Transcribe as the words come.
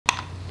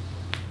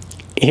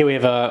Here we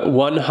have a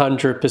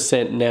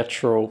 100%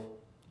 natural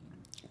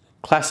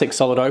classic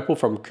solid opal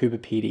from Cooper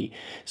Pedy.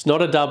 It's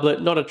not a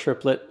doublet, not a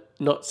triplet,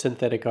 not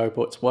synthetic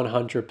opal. It's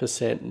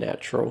 100%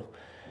 natural.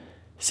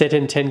 Set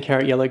in 10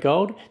 karat yellow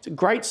gold. It's a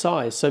great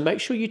size, so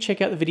make sure you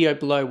check out the video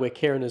below where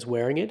Karen is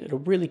wearing it. It'll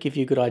really give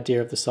you a good idea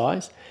of the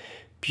size.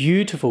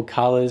 Beautiful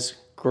colors,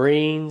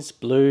 greens,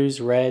 blues,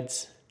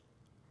 reds.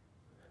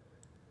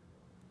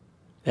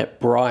 That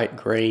bright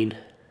green.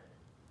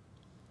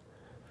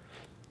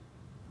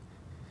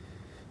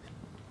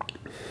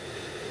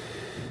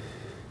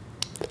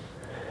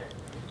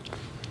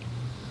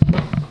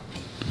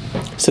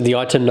 So the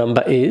item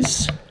number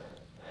is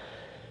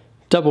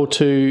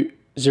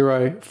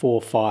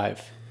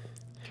 22045.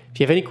 If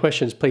you have any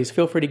questions, please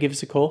feel free to give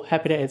us a call.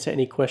 Happy to answer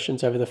any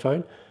questions over the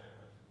phone.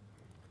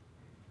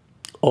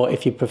 Or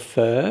if you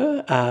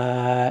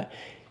prefer,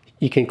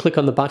 you can click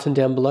on the button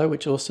down below,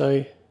 which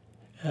also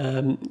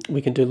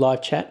we can do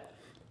live chat.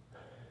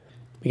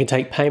 We can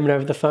take payment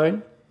over the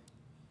phone.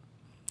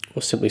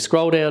 Or simply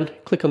scroll down,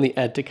 click on the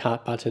add to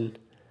cart button,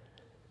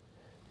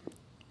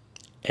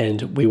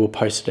 and we will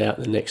post it out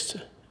in the next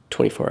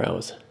 24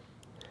 hours.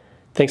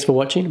 Thanks for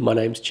watching. My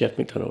name's Jeff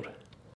McDonald.